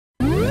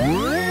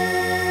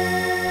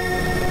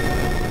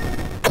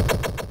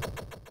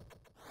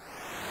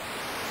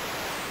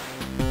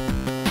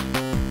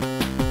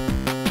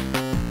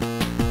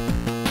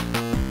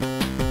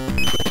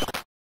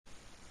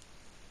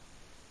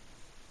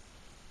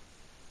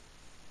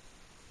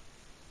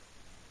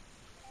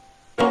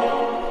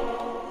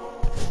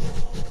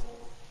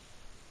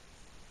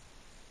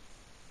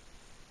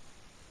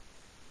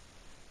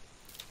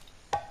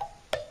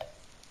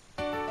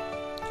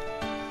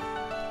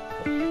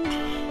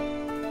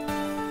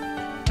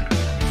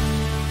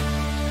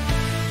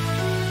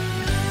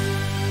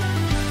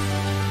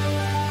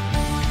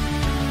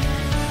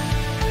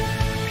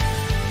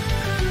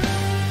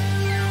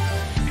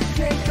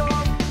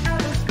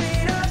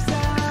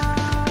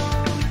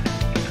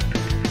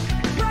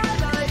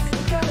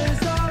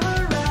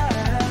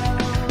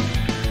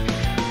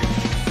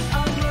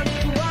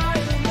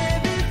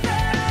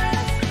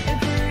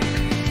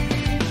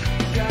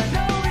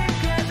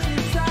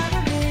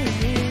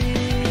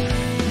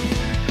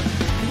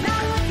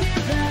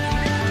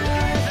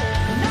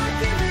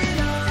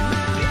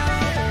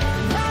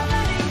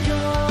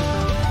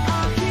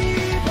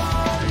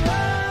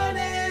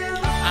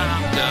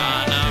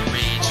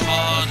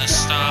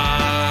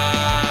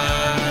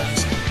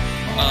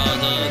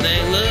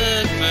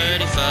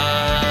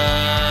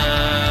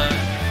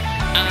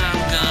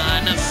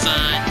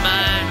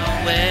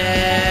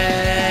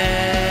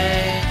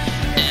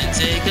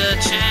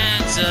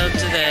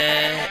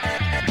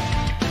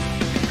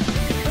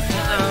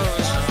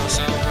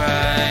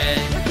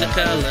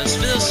colors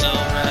feel so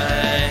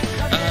right.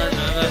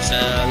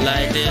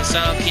 Like this,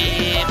 I'll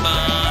keep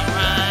on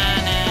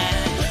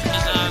running.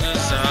 As long as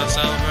it's all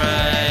so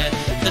bright.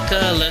 The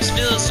colors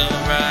feel so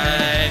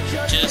right.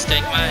 Just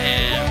take my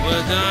hand,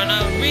 we're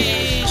gonna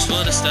reach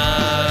for the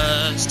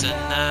stars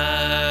tonight.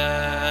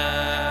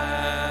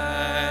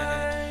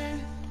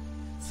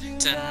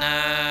 Tonight.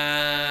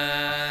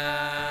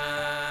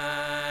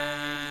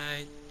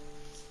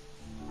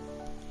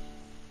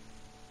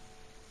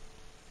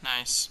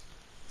 Nice.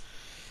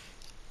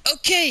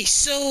 Okay,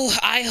 so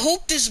I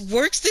hope this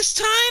works this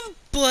time,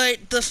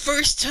 but the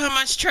first time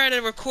I tried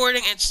a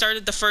recording and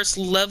started the first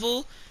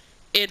level,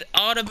 it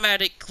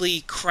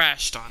automatically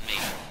crashed on me.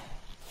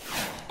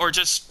 Or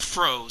just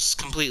froze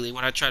completely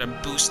when I tried to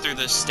boost through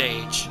the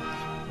stage.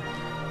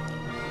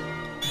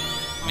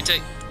 Let me tell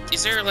you,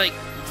 is there like,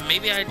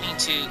 maybe I need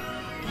to,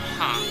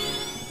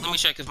 let me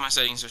check if my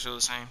settings are still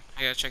the same.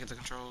 I gotta check the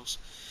controls.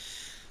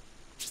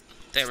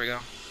 There we go.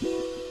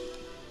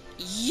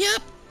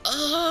 Yep.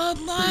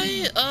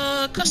 My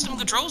custom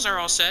controls are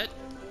all set.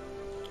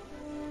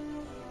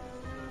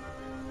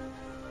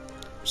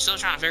 I'm still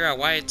trying to figure out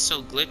why it's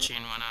so glitchy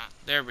and whatnot.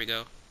 There we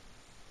go.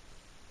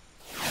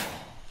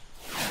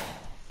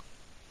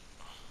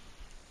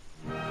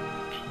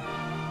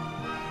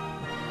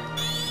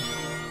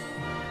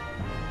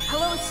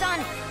 Hello,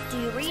 Sonic. Do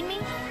you read me?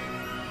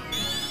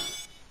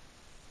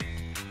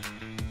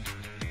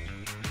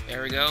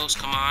 There it goes.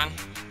 Come on.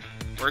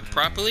 Work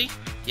properly?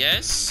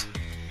 Yes?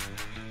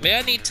 Maybe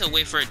I need to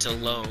wait for it to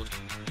load.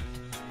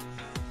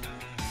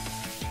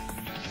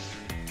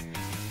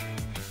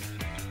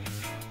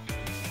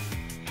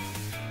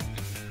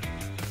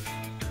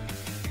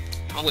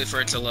 I'll wait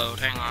for it to load.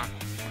 Hang on.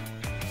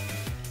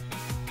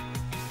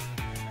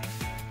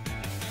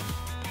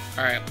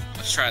 Alright,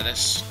 let's try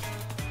this.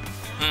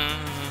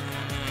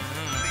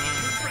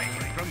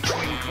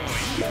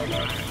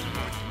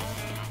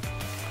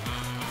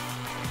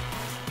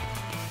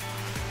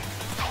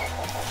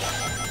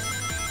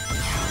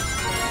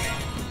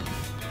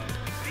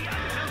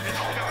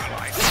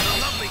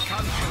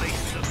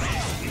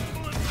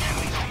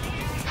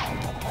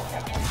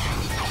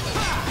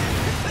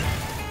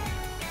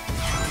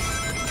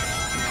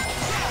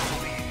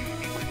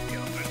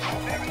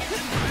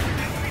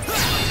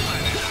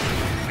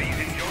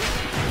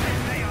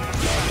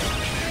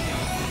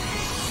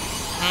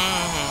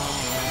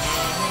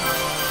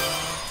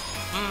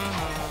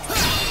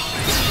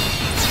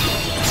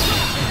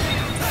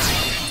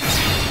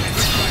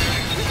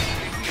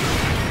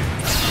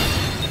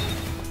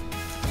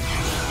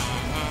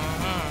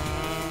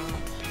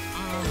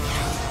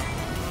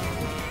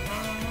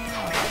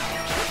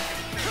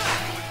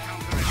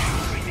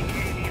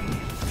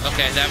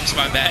 Okay, that was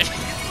my bad.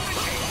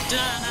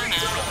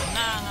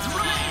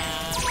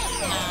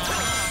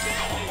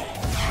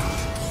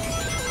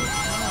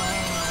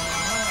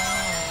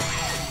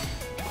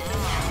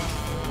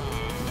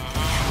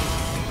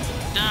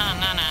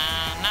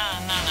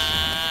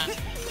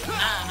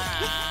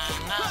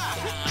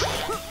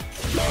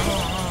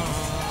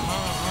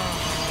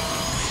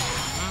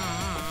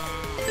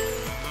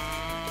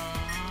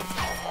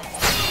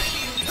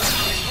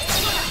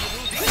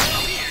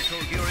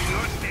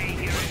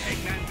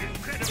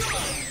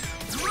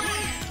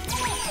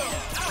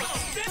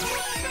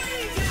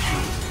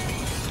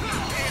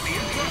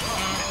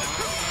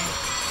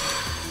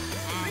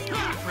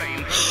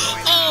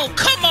 Oh,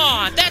 come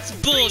on! That's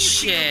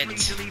bullshit!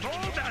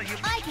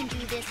 I can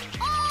do this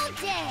all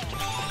day.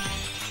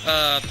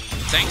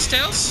 Thanks,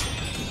 Tails?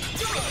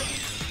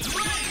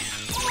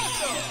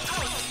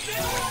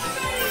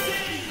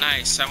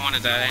 Nice, I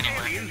wanted that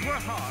anyway.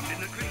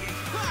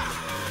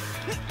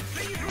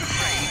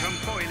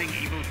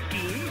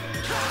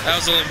 That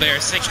was a little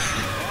embarrassing.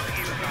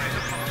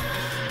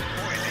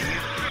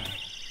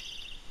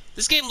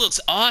 This game looks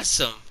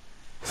awesome.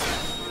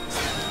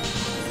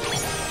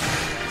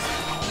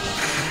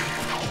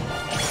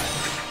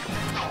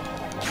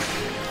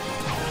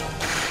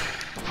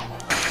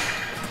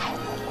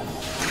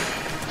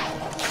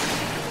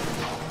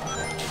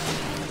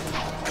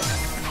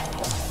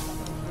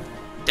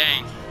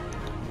 Dang.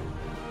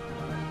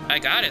 I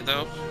got it,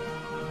 though.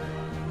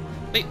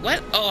 Wait,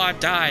 what? Oh, I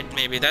died,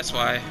 maybe. That's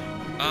why.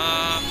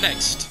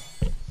 Next.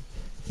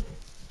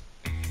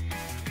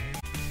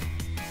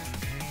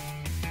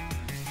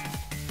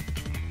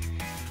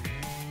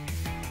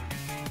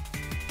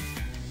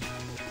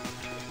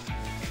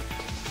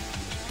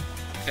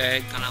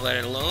 Okay, gonna let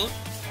it load.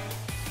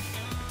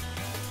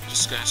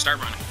 Just gonna start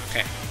running.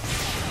 Okay.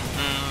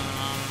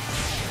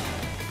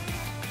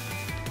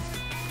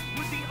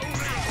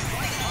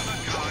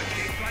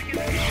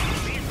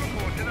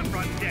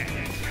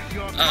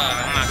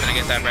 I'm not gonna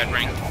get that red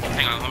ring.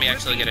 Hang on, let me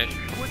actually get it.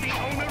 Would the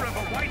owner of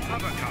a white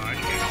hover car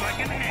shaped like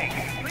an egg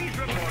please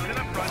report to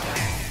the front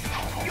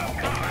desk? Your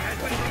car has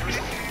been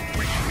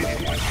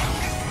broken.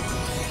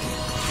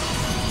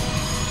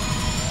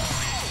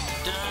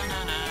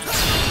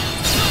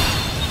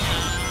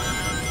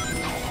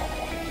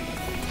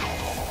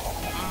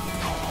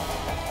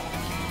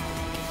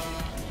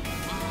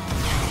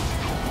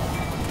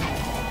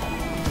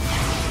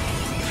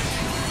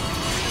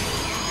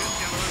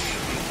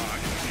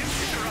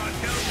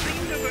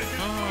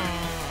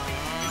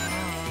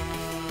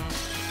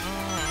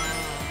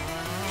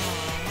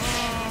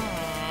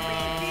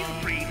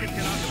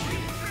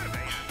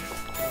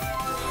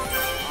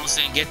 almost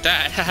didn't get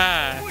that.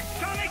 Haha. Would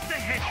Sonic the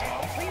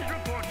Hedgehog please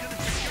report to the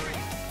security?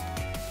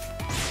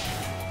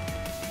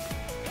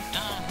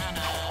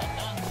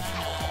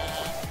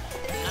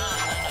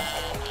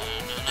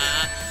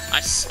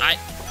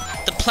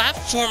 The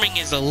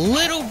platforming is a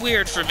little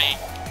weird for me.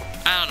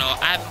 I don't know.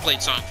 I haven't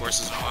played Sonic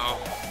Forces in a while.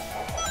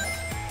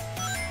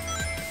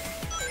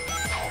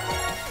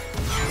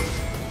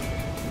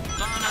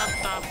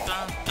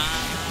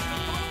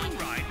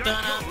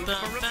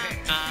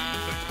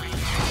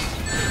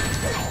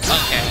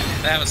 Okay,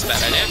 that was a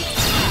bad idea.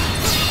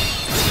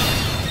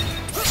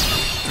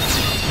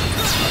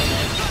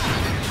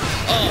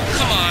 Oh,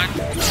 come on.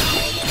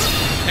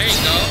 There you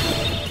go.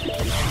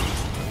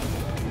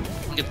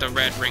 Get the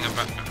red ring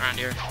around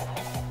here.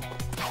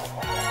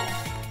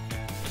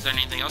 Is there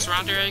anything else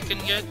around here I can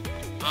get?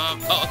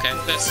 Oh, okay,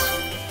 this.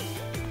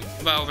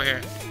 What about over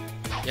here?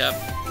 Yep.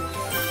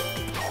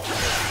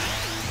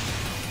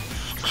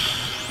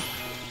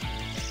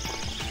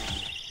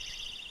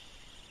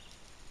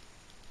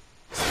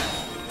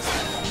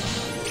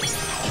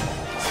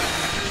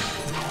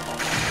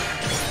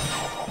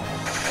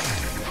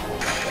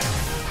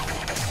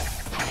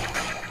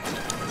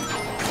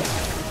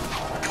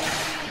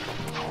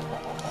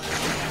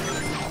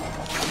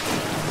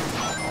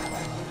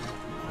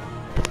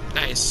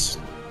 Nice.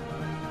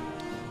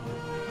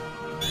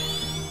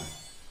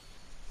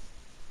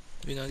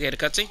 We gonna get a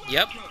cutscene?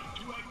 Yep.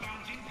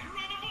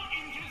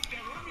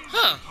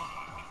 Huh.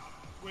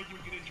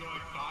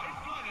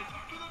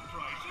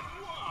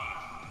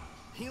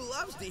 He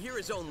loves to hear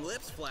his own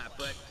lips flap,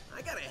 but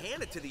I gotta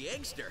hand it to the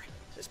Eggster.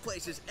 This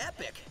place is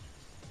epic.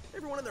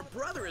 Everyone and their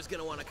brother is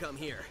gonna want to come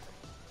here.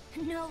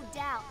 No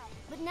doubt.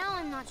 But now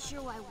I'm not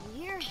sure why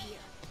we're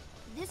here.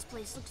 This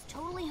place looks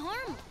totally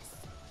harmless.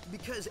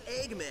 Because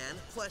Eggman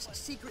plus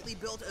secretly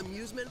built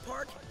amusement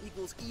park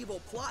equals evil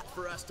plot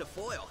for us to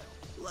foil.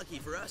 Lucky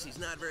for us, he's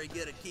not very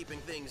good at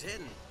keeping things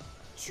hidden.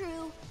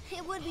 True.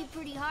 It would be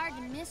pretty hard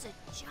to miss a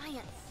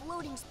giant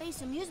floating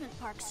space amusement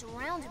park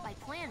surrounded by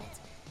planets.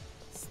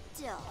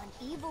 Still, an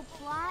evil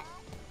plot?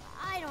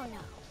 I don't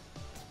know.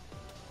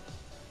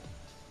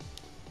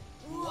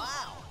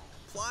 Wow!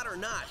 Plot or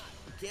not,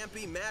 you can't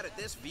be mad at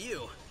this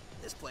view.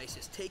 This place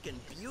has taken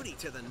beauty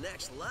to the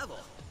next level.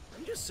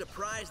 I'm just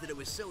surprised that it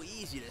was so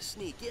easy to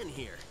sneak in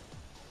here.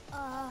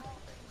 I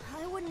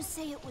wouldn't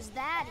say it was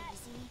that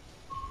easy.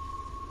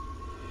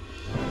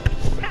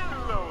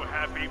 Hello,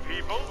 happy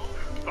people.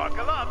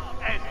 Buckle up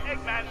as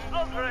Eggman's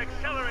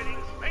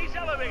ultra-accelerating space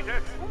elevator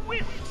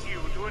whisks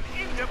you to an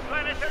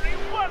interplanetary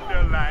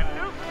wonderland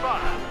of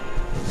fun.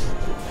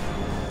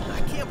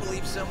 I can't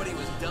believe somebody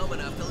was dumb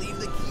enough to leave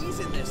the keys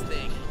in this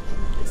thing.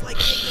 It's like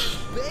Eggman's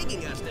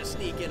begging us to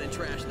sneak in and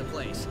trash the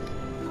place.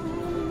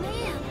 Oh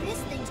man,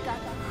 this thing's got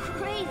the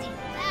crazy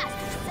fast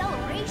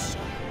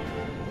acceleration.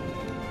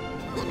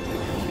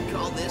 You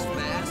call this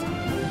fast?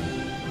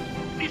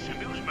 This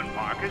amusement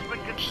park has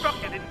been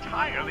constructed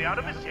entirely out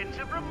of a sense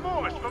of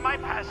remorse for my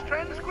past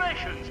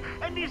transgressions,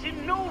 and is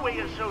in no way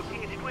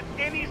associated with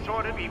any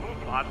sort of evil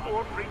plot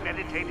or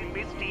premeditated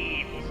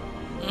misdeeds.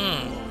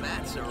 Well,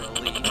 that's a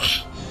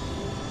relief.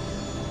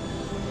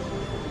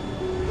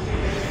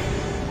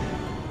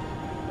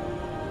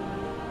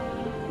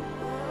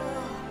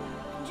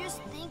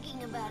 Just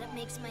thinking about it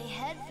makes my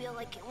head feel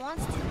like it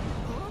wants to.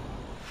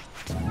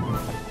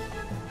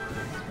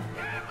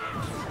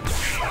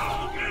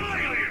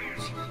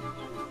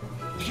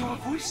 Your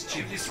voice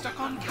chip is stuck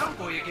on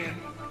Cowboy again.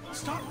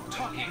 Stop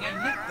talking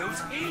and net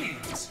those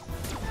aliens.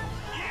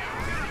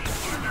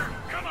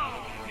 Come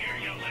on, here,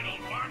 you little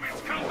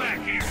varmints. Come back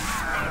here.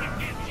 I'm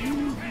gonna get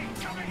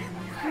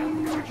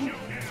you.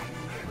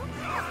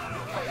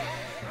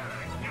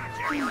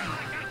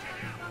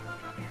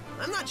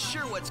 I'm not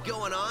sure what's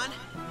going on,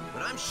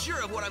 but I'm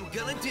sure of what I'm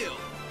gonna do.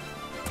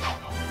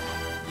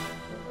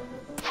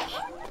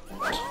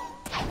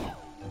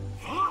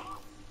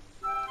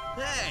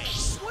 Hey,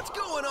 what's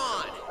going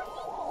on?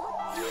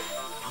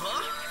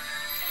 Huh?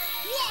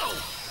 Whoa!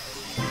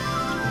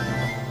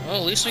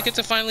 Well, at least we get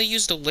to finally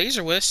use the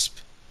laser wisp.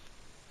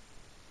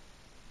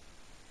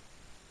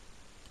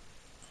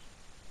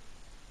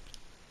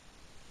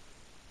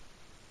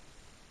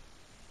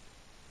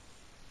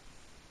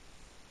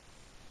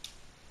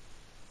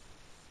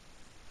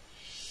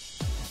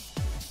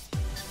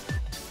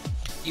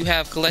 You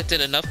have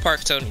collected enough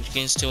park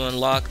tokens to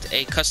unlock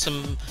a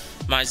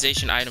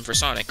customization item for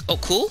Sonic. Oh,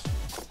 cool.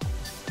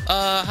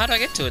 How do I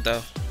get to it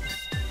though?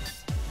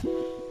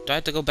 Do I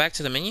have to go back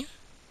to the menu?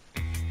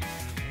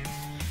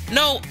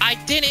 No, I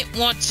didn't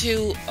want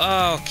to.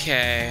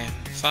 Okay,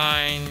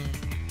 fine.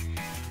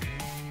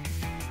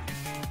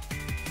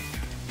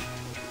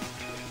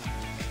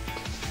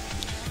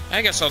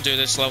 I guess I'll do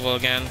this level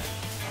again.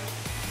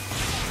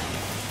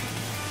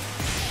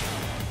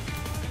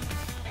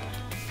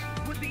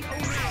 Would the owner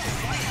of the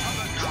white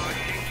hover car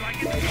shaped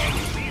like an egg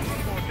please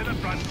report to the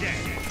front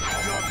desk?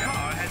 Your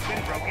car has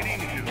been broken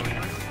into.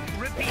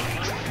 Repeat,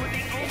 would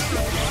the owner of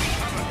the white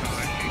hover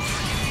car shaped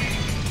like an egg?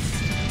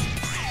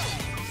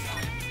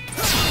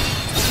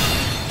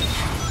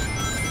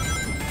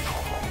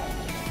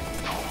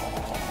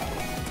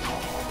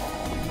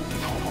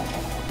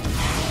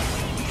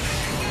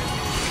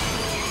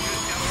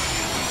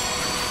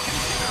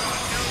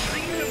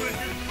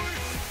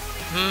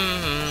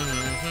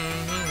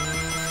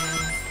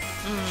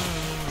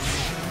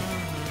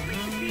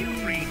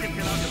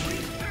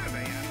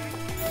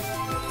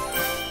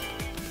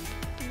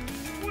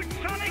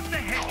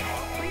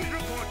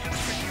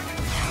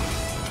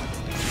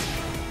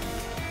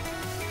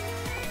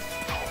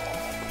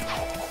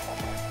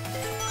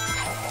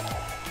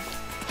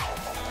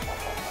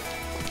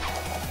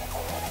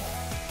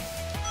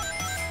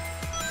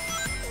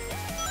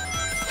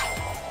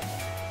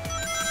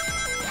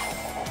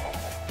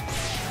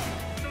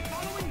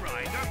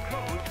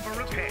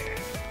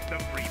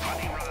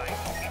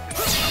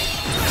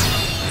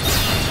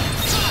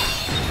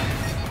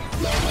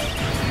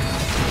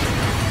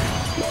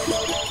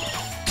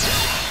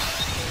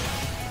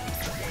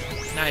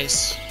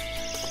 Nice.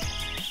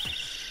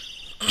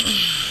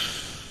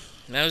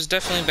 That was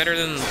definitely better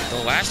than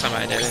the last time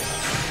I did it.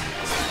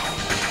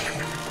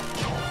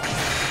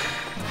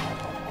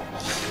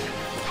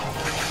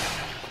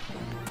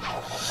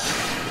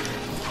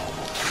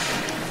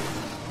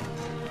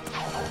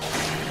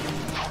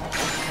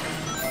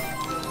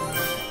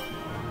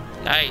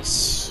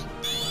 Nice.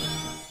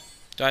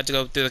 Do I have to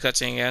go through the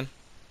cutscene again?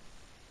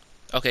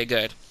 Okay,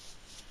 good.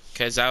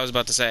 Because I was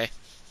about to say.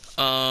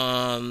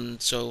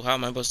 So how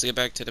am I supposed to get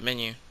back to the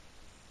menu?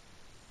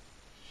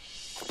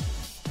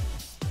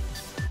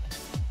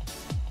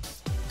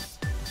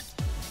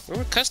 Where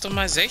would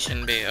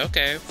customization be?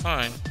 Okay,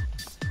 fine.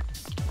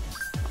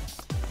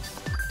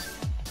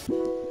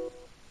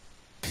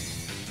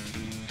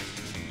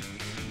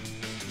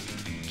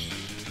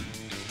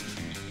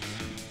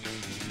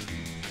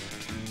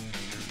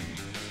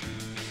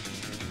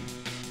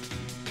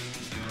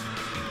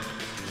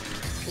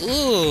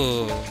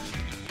 Ooh.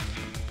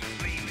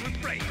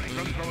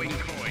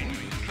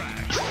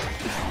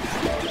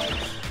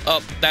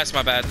 Oh, that's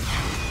my bad.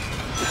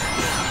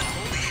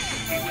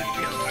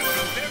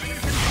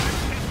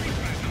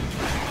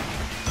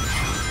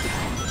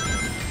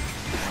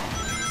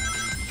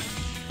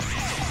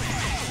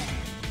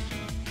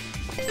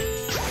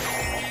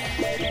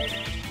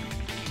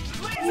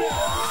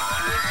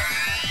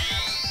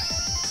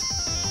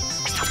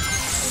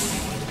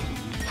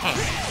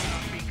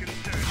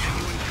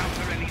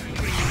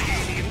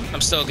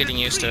 I'm still getting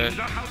used to it.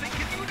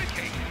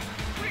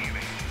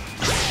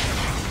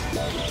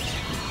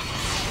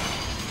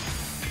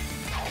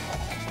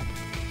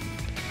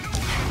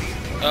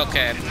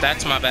 Okay,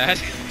 that's my bad.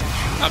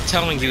 I'm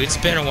telling you, it's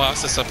been a while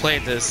since I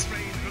played this.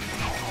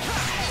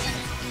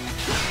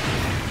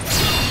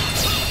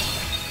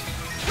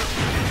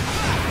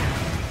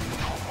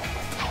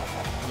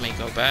 Let me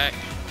go back.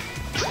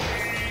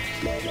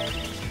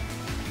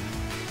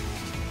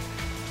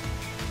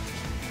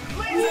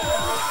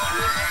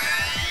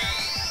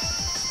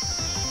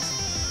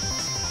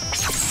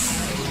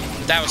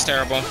 That was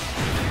terrible.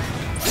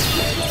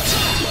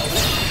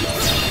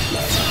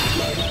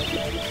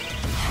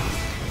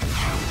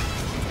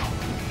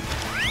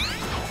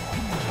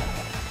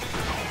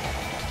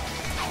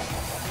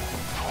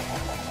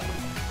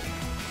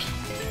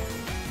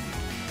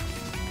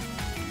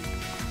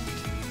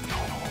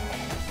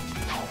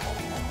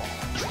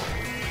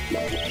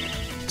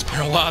 It's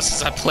been a while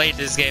since I played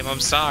this game, I'm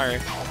sorry.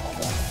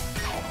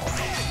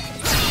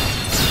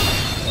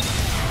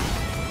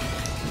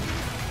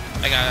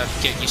 I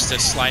gotta get used to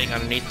sliding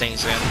underneath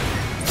things then.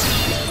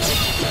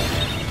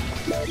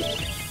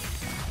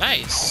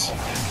 Nice.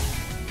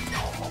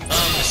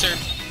 Is there...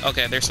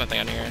 Okay, there's something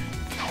on here.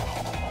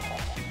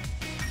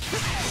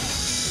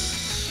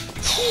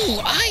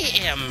 Whew, I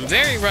am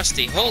very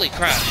rusty. Holy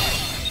crap.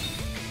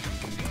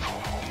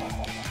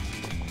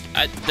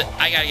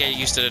 I gotta get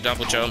used to the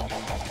double jump.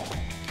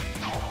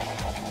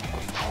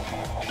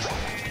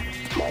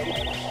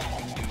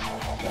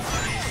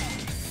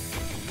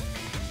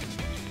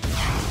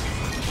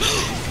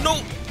 No!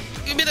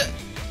 Give me the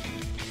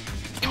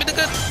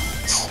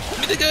goods! Give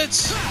me the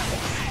goods!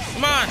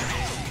 Come on!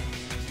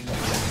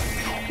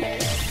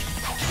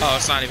 Oh,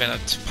 it's not even a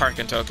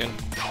parking token.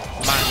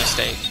 My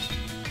mistake.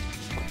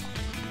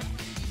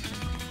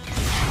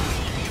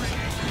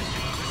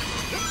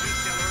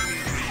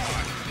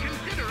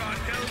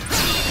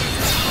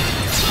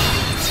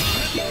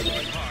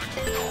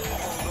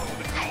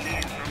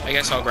 I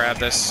guess I'll grab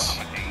this.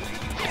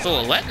 If it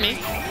will let me.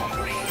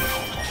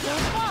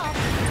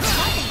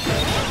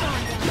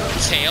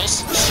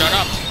 Tails, shut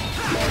up.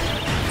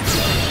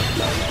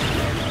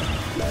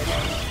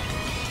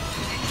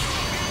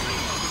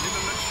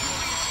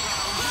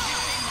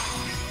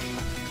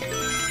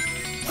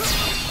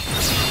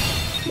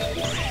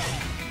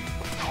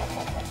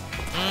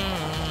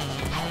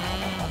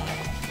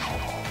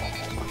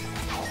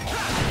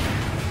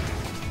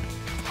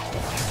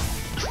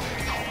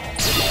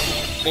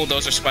 Oh,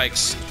 those are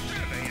spikes.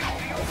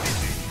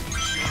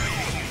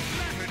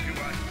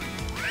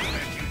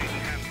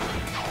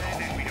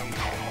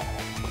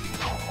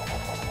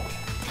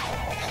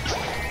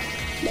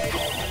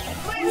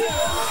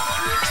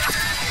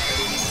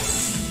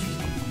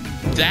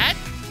 That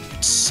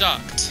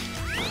sucked.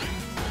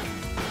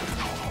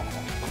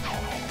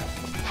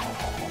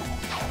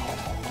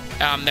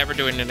 I'm never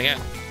doing it again.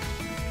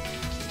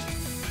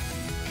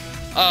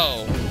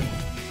 Oh.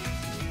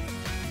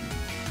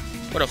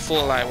 What a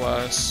fool I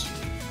was.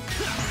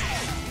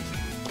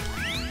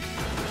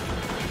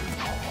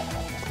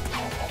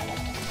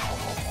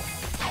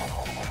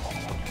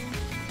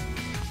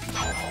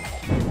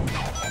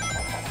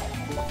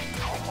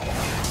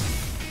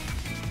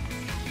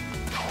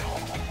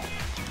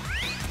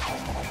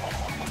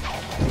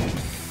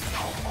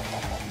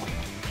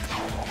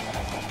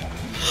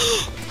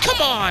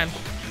 Come on!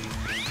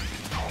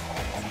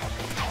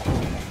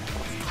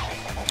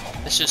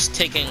 It's just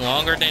taking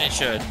longer than it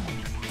should.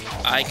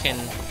 I can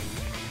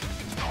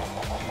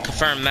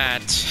confirm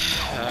that.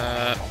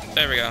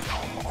 There we go.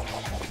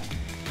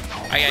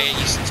 I gotta get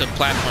used to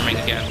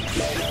platforming again.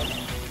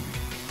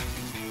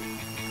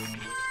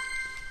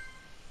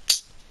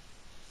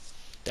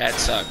 That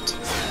sucked.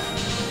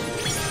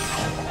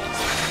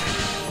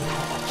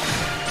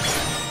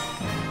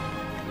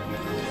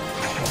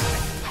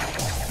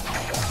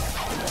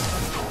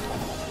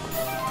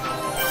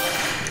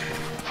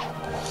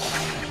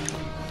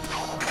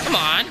 Come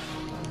on.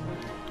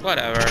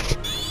 Whatever.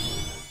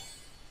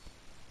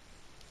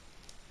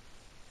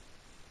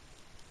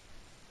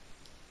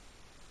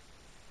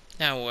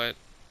 Now what?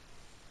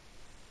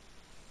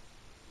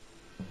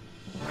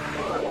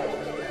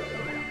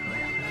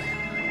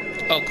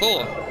 Oh,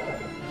 cool.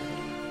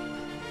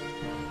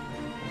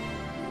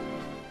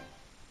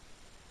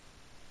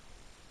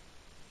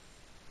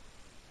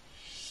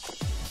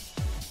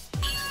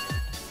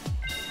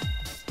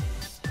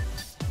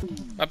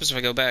 What happens if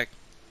I go back?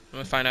 I'm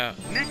gonna find out.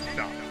 Next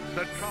stop,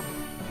 the tropical.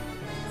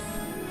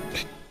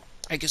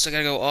 I guess I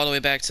gotta go all the way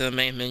back to the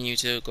main menu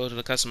to go to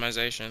the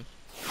customization.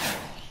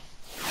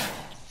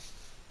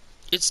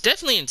 It's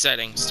definitely in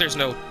settings. There's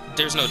no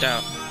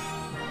doubt.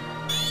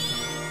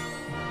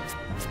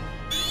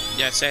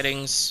 Yeah,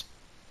 settings.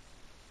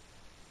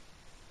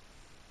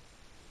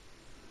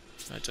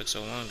 It took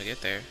so long to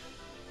get there.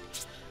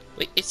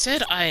 Wait, it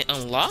said I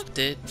unlocked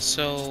it,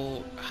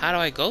 so how do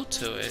I go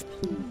to it?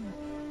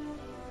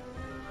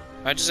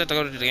 I just have to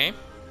go to the game?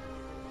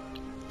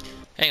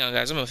 Hang on,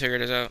 guys, I'm gonna figure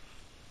this out.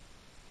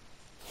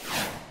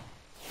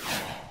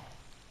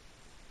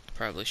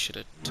 Probably should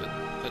have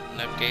put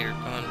navigator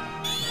on.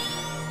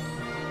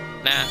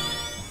 Nah.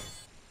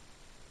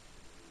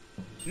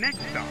 Next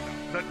stop,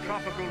 the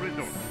tropical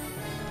resort.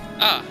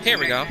 Ah, here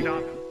we go. Next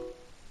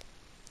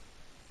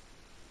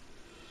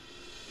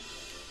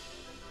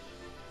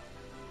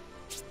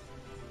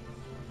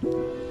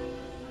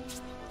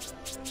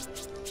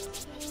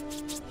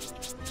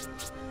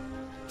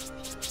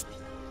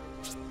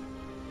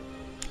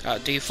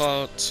stop,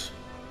 Default.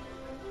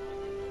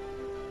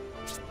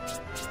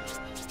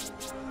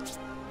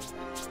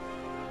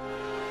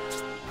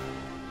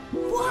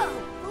 Whoa,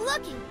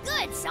 looking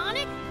good,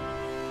 Sonic.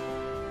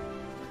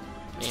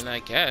 I mean, I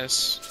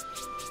guess.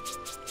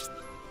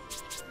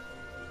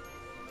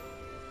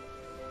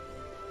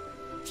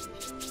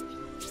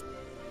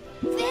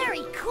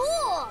 Very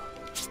cool.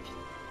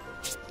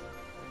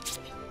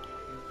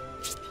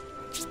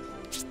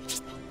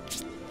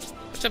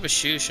 What type of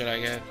shoe should I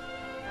get?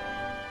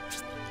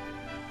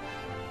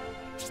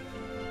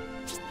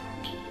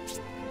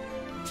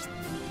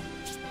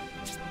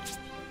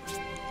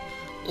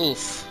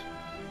 Oof.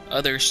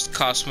 Others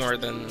cost more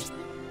than...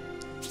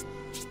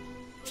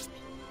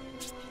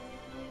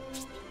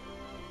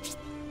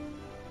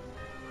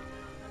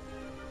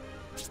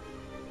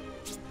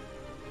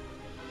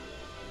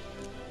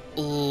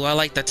 Ooh, I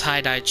like the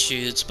tie-dyed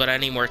shoes, but I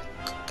need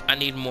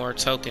more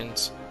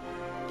tokens.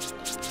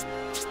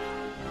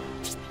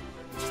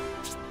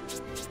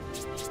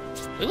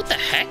 Wait, what the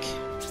heck?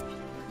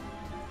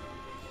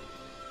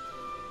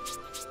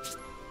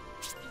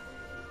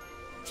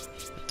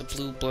 The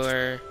Blue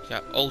Blur,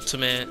 got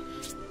Ultimate,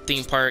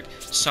 Theme Park,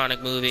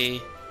 Sonic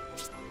Movie.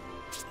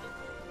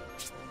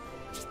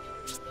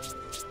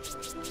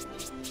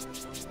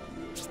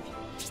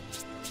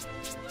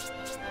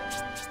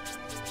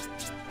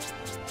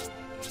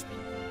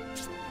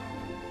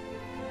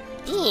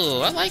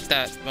 Ooh, I like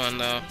that one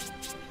though.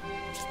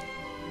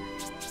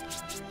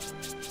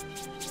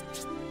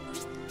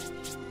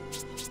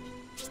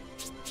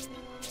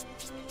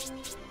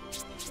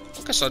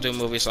 I guess I'll do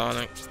Movie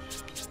Sonic.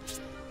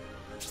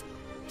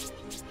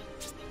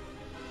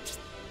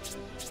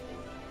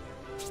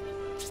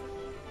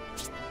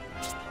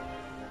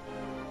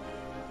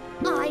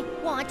 I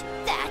want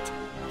that.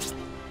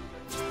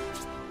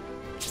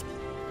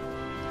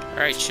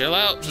 Alright, chill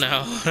out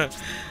now.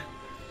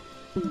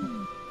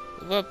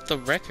 Move up the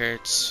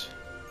records.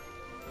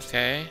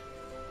 Okay.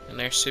 And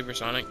there's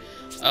Supersonic.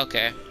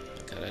 Okay.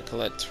 Gotta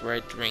collect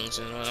red rings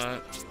and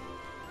whatnot.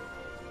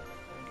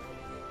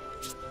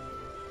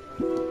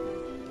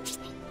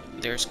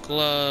 There's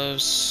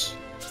gloves.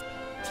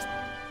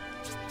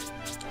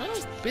 I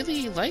don't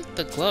really like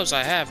the gloves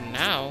I have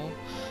now.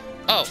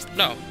 Oh,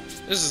 no.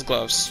 This is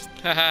gloves.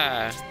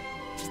 Haha.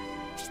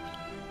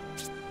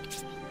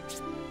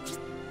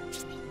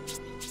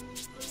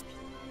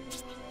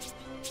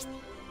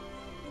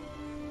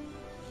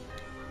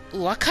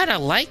 Ooh, I kinda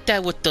like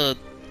that with the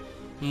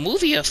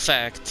movie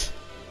effect.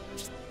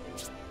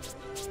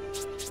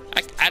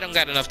 I don't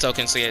got enough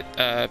tokens to get,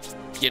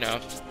 you know.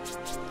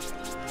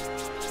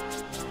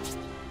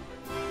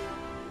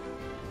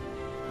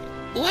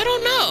 Ooh, I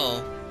don't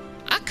know.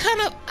 I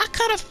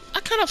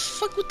kinda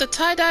fuck with the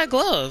tie-dye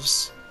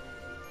gloves.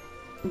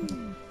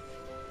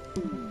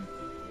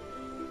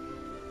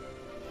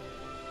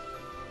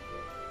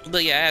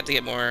 But yeah, I have to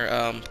get more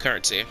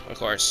currency, of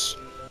course.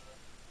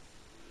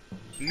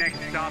 next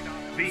stop,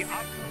 the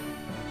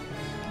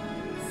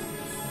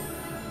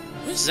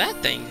What's that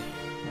thing?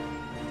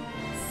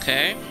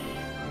 Okay.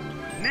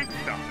 next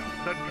stop,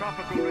 the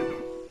tropical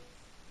resort.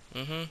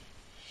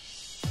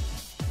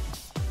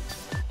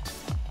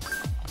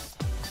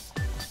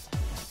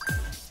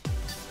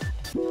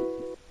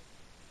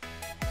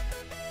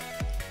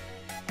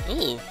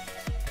 Ooh.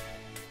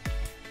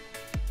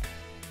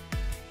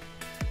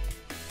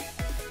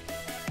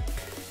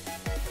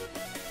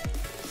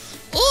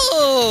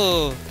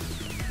 Ooh!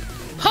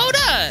 Hold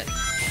up!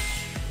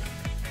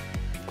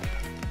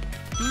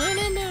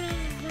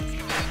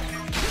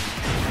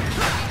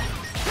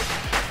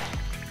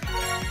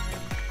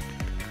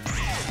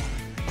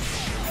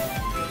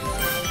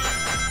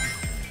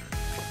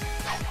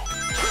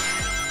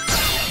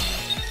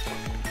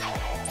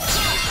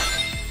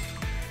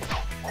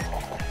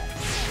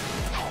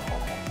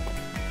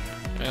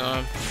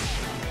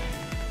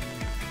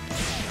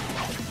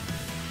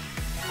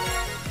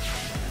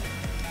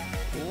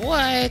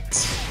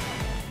 What?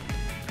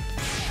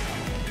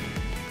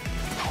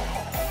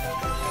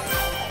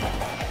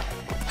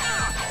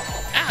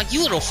 Ah,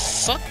 you little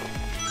fuck.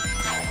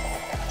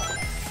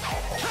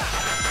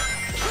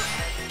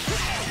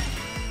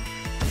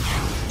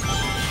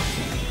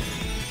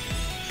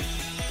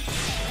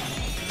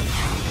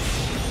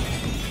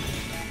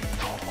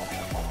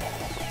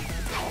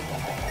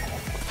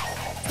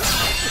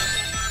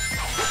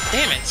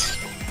 Damn it.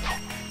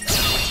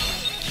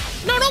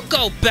 No, don't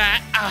go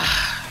back.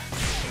 Ah.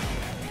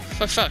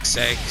 For fuck's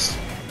sakes.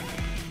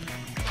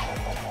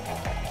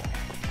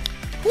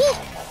 Woo!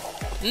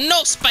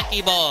 No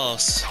spiky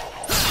balls!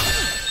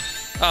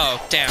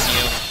 Oh, damn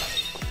you.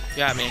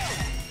 Got me.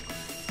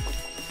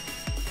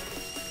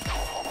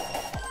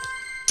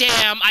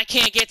 Damn, I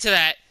can't get to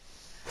that.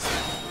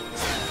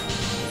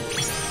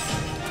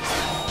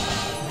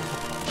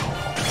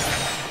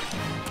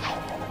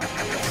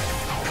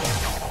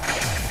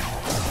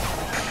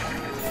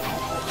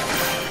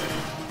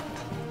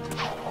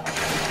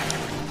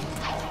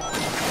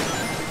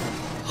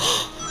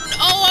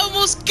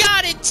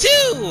 Got it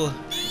too!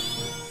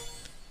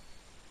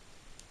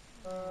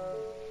 Now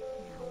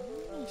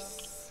let me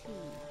see.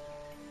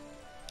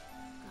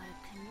 Gotta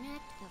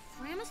connect the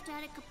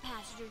Framastatic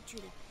capacitor to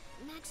the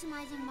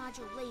maximizing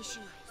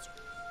modulationizer.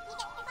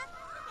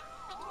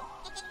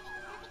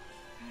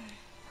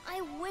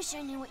 I wish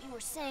I knew what you were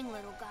saying,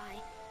 little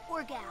guy.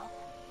 Or gal.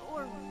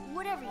 Or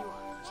whatever you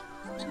are.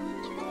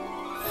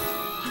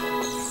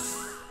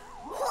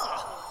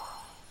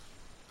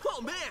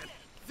 Oh man!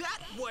 That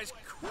was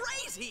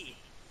crazy!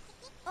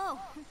 Oh,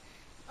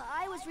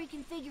 I was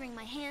reconfiguring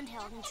my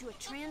handheld into a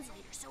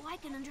translator so I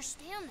can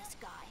understand this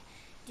guy.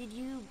 Did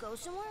you go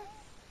somewhere?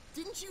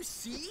 Didn't you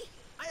see?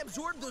 I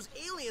absorbed those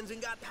aliens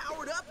and got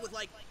powered up with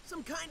like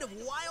some kind of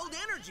wild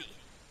energy.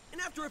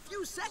 And after a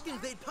few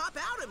seconds, they'd pop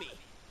out of me.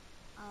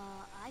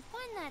 I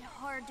find that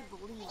hard to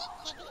believe.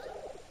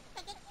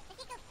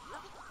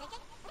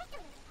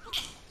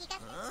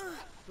 Huh?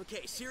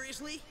 Okay,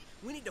 seriously?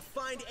 We need to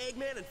find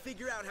Eggman and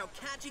figure out how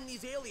catching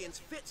these aliens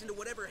fits into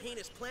whatever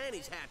heinous plan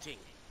he's hatching.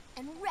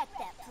 And wreck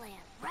that plan,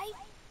 right?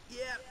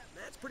 Yeah,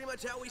 that's pretty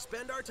much how we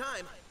spend our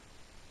time.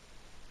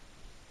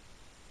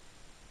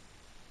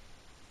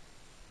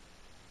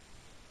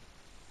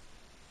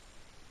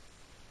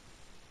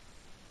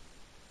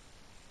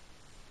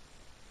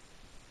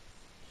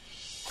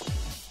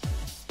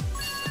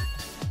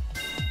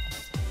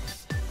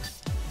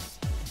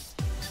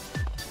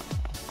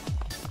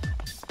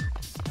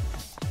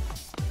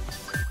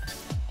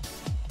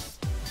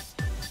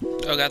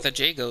 Oh, got the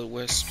Jago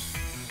Wisp.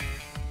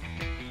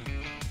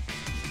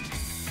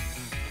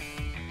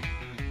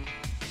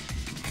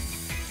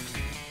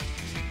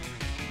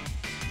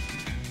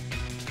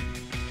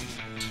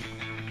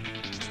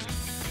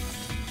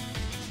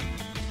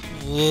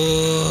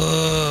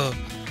 Whoa.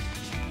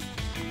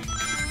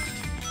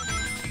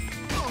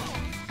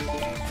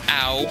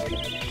 Ow.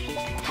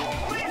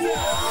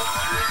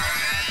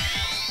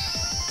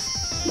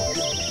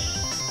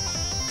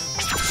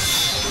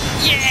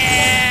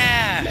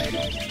 Yeah!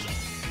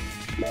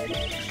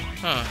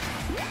 Huh.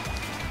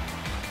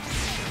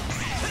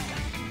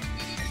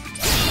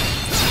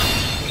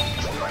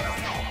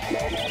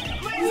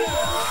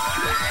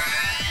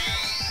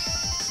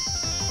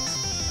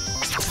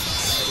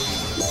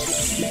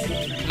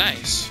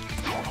 Nice.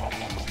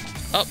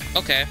 Oh,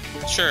 okay.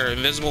 Sure,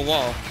 invisible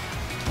wall.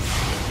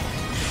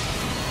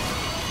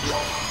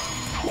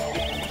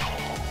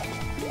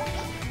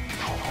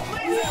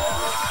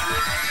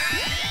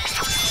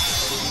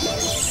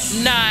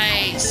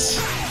 Nice.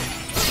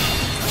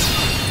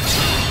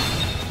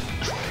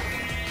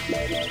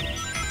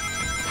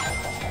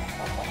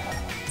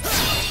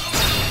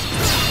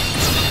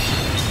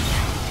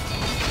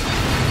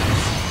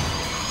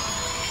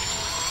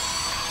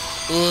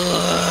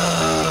 Ugh.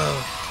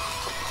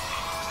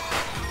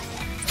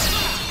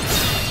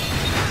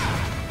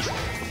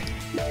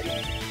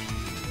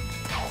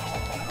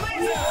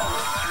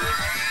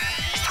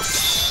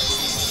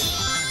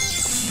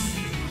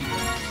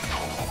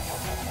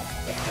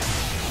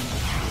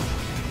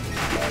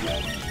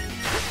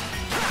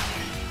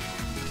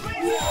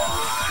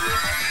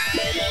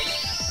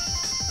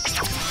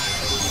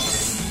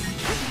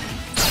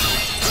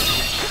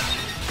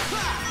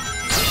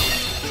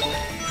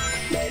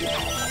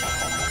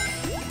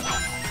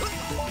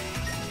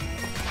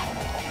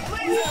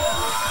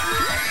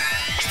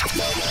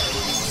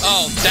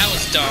 Oh, that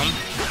was dumb.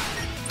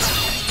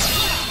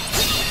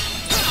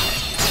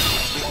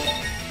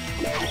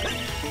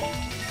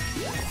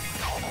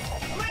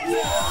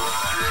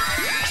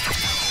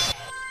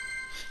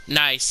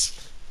 Nice.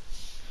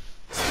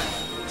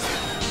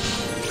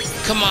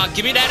 Come on,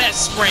 give me that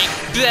S-Spring.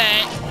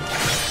 Bet.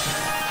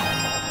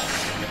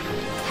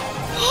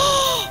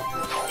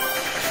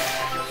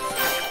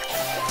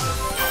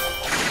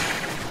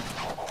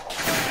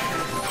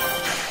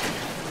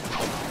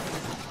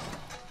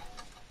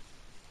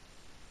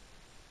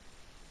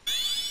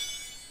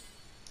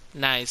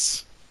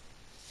 Nice.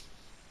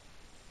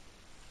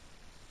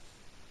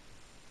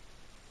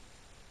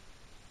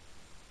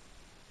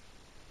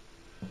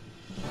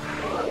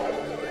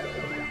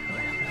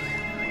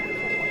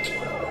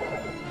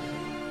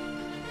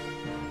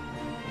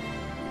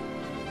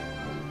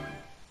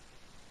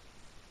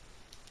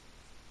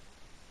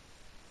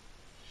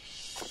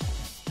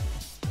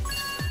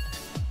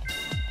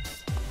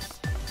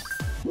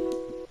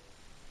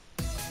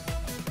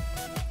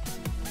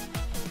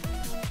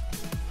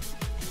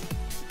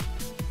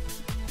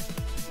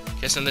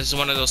 Guessing this is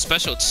one of those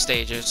special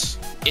stages,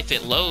 if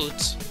it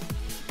loads.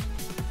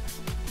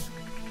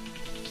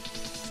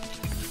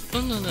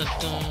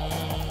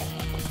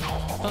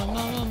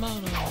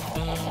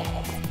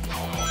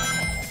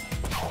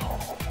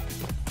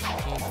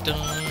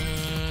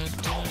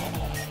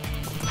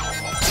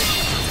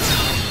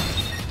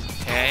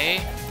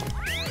 Okay.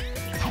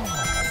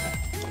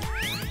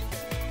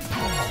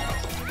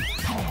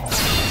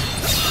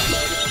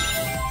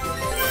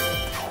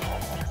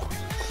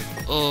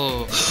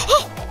 Oh.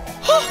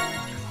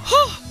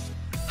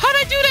 How'd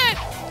I do that?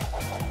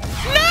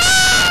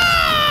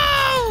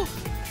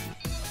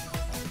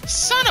 No!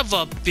 Son of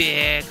a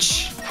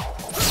bitch.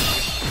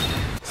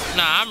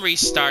 Nah, I'm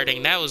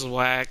restarting. That was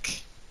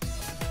whack.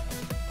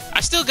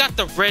 I still got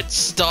the red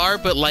star,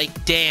 but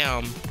like,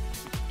 damn.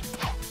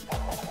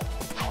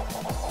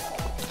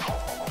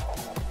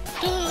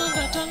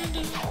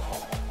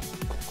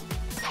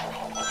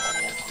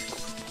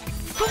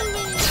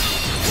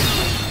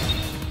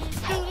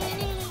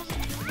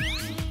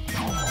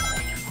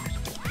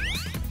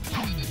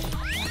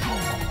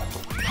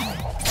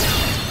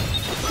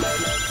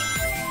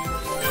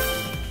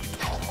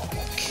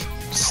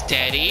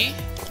 Steady.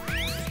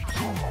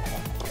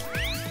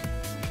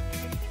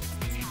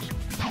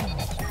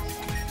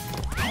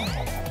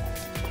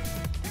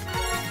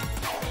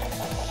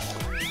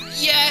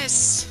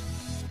 Yes!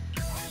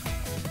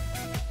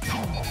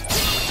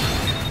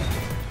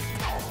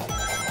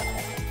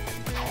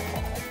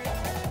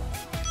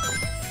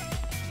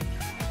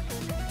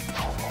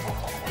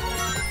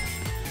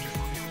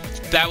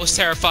 That was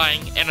terrifying,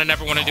 and I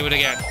never want to do it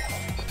again.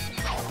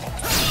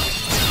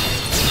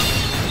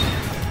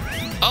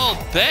 Oh,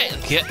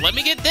 bet. Let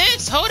me get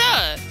this. Hold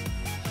up.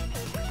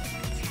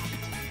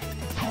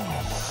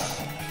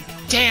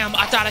 Damn,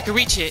 I thought I could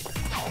reach it.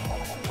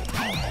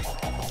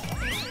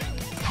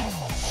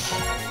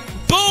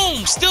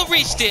 Boom! Still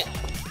reached it.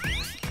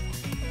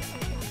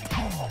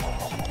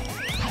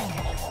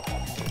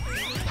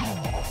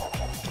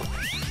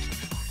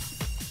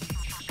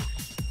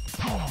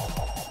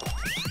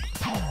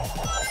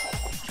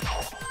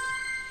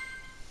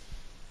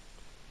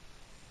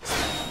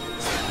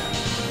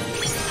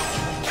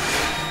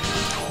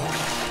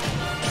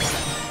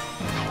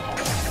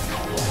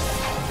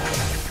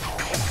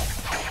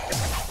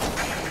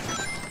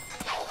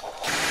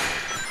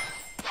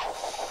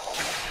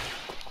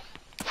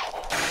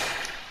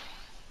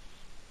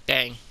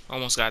 Dang,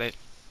 almost got it.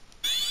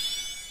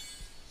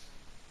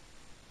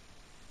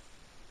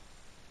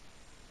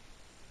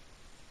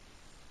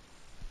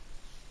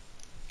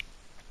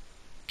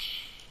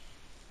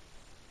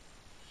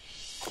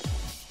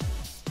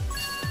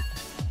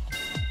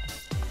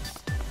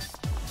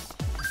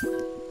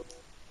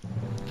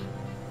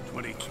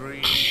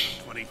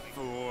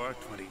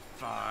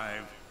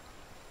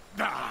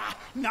 Ah,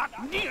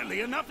 not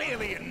nearly enough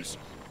aliens.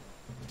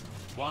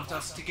 Want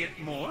us to get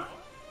more?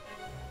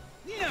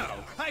 No,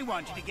 I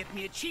want you to get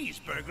me a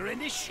cheeseburger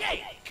and a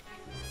shake.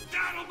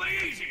 That'll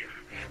be easier.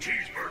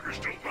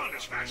 Cheeseburgers don't run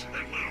as fast as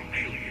them little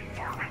alien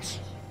varmints.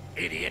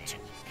 Idiot,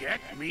 get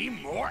me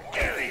more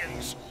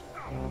aliens.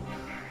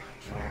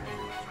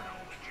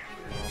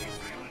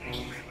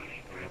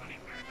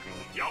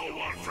 Y'all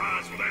want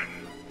fries for that?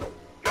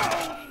 No!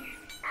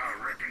 I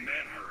reckon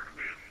that hurt a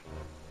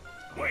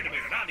bit. Wait a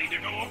minute, I need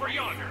to go over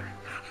yonder.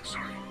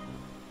 Sorry.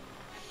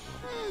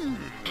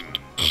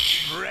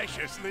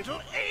 Precious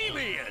little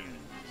aliens.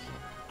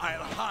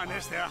 I'll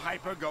harness their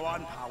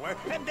hyper-go-on power,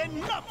 and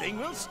then nothing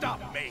will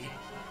stop me.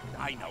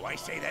 I know I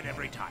say that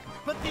every time,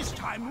 but this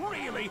time,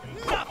 really,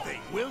 nothing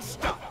will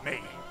stop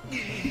me.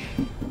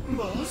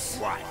 Boss?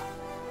 What?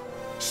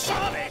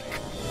 Sonic!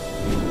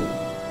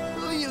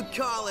 Who you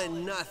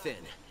calling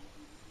nothing?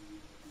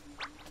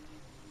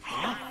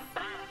 Huh?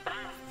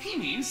 He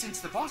means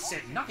since the boss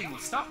said nothing will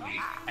stop me,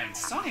 and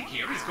Sonic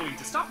here is going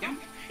to stop him,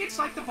 it's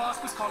like the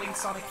boss was calling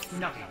Sonic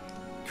nothing.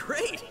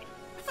 Great!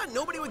 I thought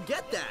nobody would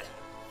get that.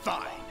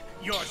 Fine.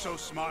 You're so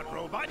smart,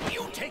 robot.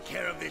 You take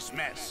care of this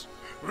mess.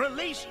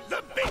 Release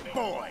the big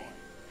boy.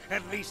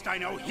 At least I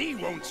know he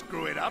won't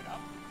screw it up.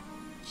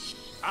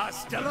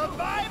 Hasta la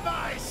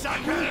bye-bye,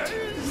 suckers!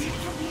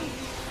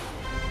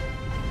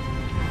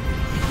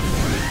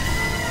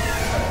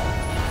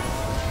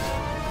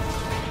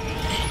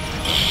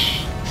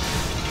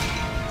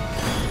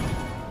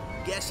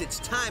 Guess it's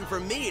time for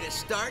me to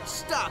start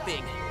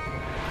stopping.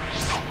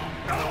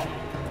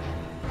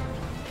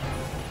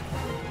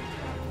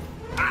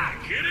 I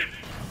get it.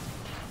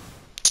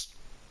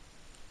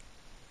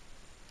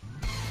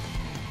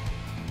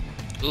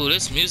 Ooh,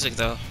 this music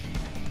though.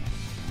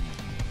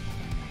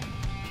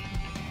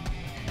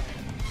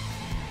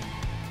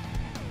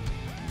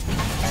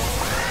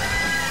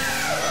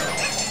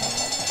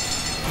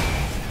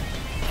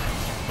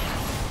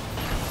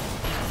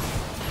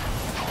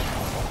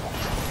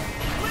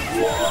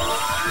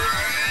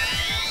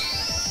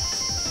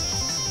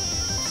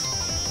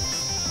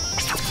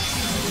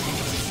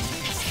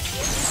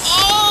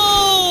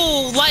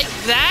 Oh, like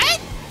that?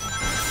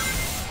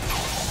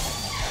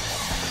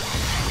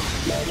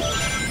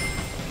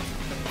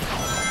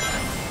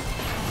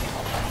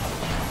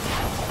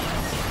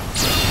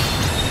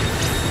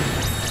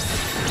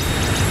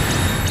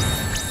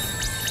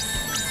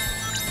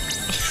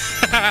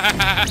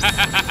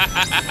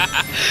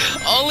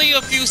 Only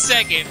a few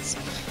seconds.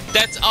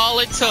 That's all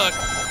it took.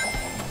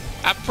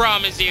 I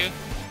promise you.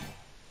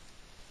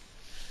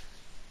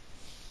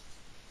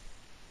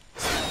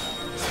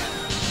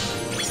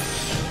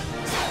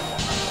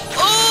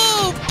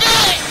 Oh,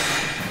 bet!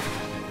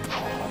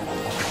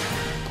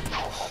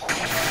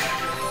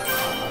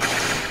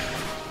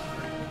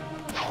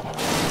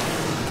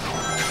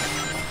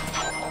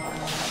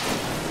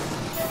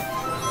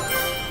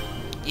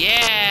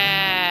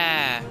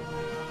 Yeah.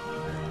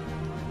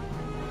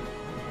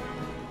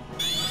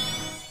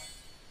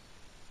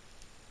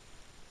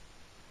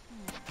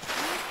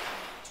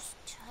 Just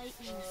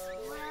tighten this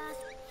last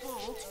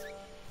bolt.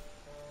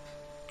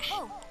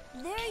 Oh,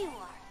 there you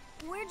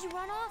are. Where'd you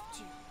run off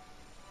to?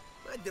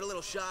 I did a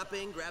little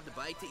shopping, grabbed a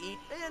bite to eat,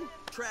 and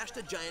trashed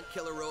a giant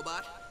killer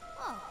robot.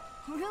 Oh,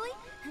 really?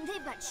 And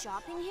they've got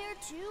shopping here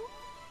too?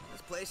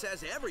 This place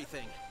has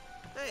everything.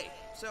 Hey,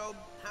 so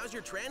how's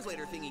your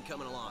translator thingy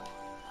coming along?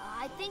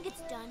 I think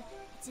it's done.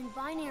 It's in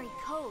binary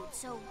code,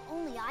 so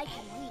only I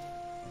can read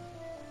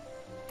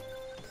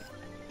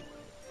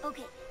it.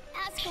 Okay,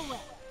 ask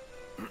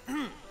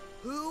away.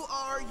 Who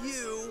are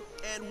you,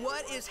 and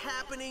what is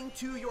happening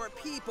to your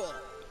people?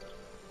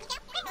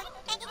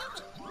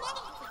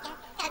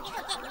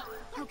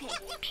 Okay,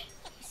 it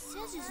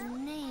says his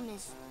name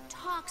is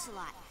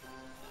Toxalot,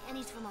 and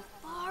he's from a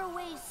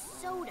faraway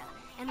soda,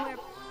 and where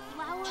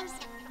flowers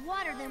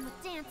water them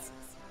with dances.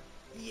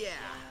 Yeah,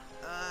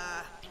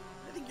 I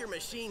think your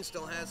machine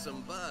still has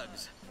some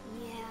bugs.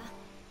 Yeah,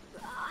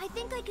 I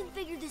think I can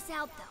figure this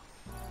out,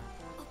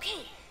 though.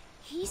 Okay,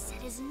 he said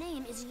his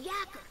name is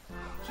Yacker.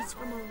 He's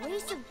from a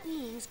race of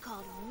beings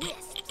called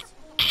Wisps.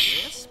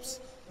 Wisps?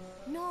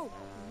 No,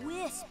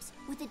 Wisps,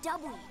 with a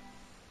W.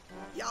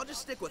 Yeah, I'll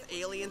just stick with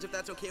aliens if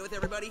that's okay with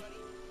everybody.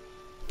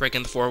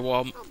 Breaking the fourth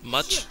wall Oh,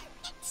 much? sure.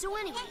 So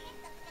anyway,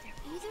 they're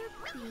either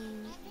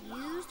being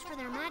used for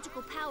their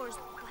magical powers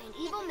by an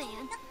evil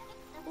man,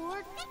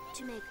 or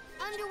to make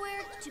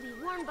underwear to be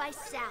worn by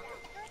Sally.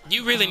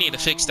 You really need to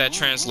fix that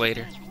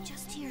translator. I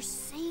just hear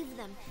save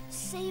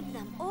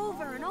them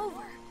over and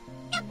over.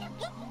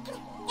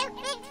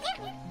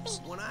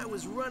 When I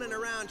was running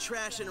around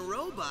trashing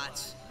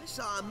robots, I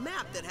saw a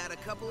map that had a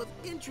couple of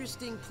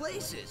interesting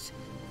places.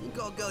 I think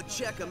I'll go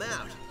check them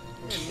out,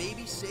 and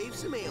maybe save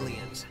some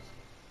aliens.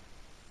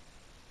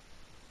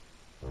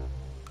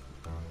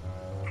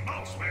 The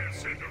mouse man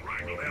said to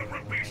wrangle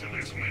every piece of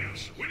this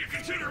mess. When you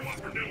consider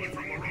what we're doing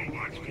from a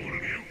robot's point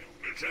of view,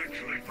 it's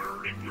actually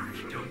fairly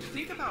gruesome. Don't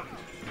think about it.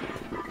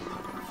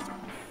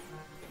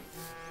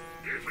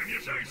 If you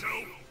say so.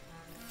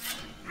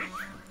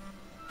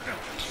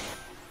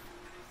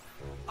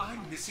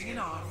 I'm missing an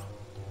arm.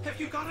 Have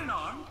you got an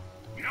arm?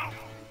 No,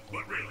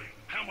 but really,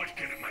 how much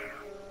can it matter?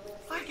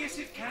 I guess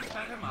it can't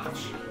matter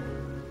much.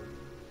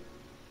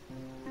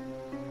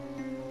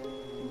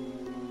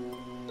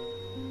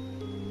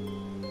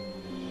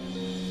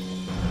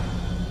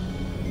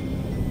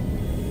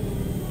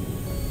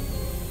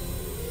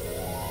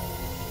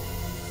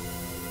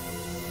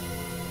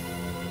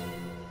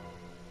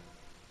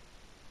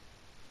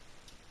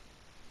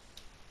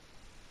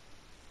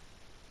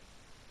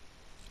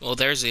 Well,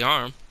 there's the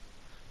arm.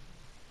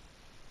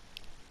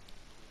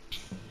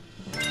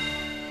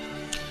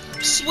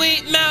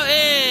 Sweet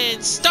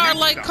Mountain!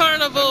 Starlight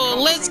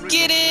Carnival! Let's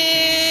get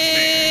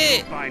it!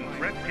 You'll find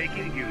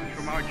breathtaking views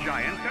from our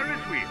giant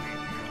Ferris wheel.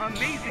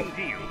 Amazing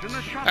deals in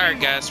the shopping Alright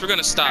guys, we're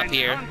gonna stop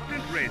here.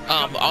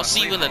 I'll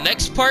see you in the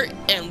next part,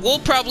 and we'll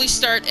probably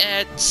start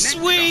at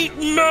Sweet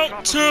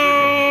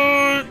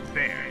Mountain!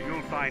 There,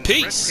 you'll find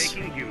Peace!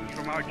 breathtaking views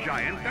from our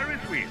giant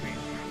Ferris wheel.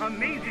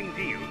 Amazing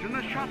deals in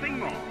the shopping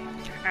mall.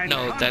 And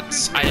No, I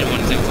didn't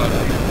want to take a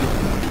photo.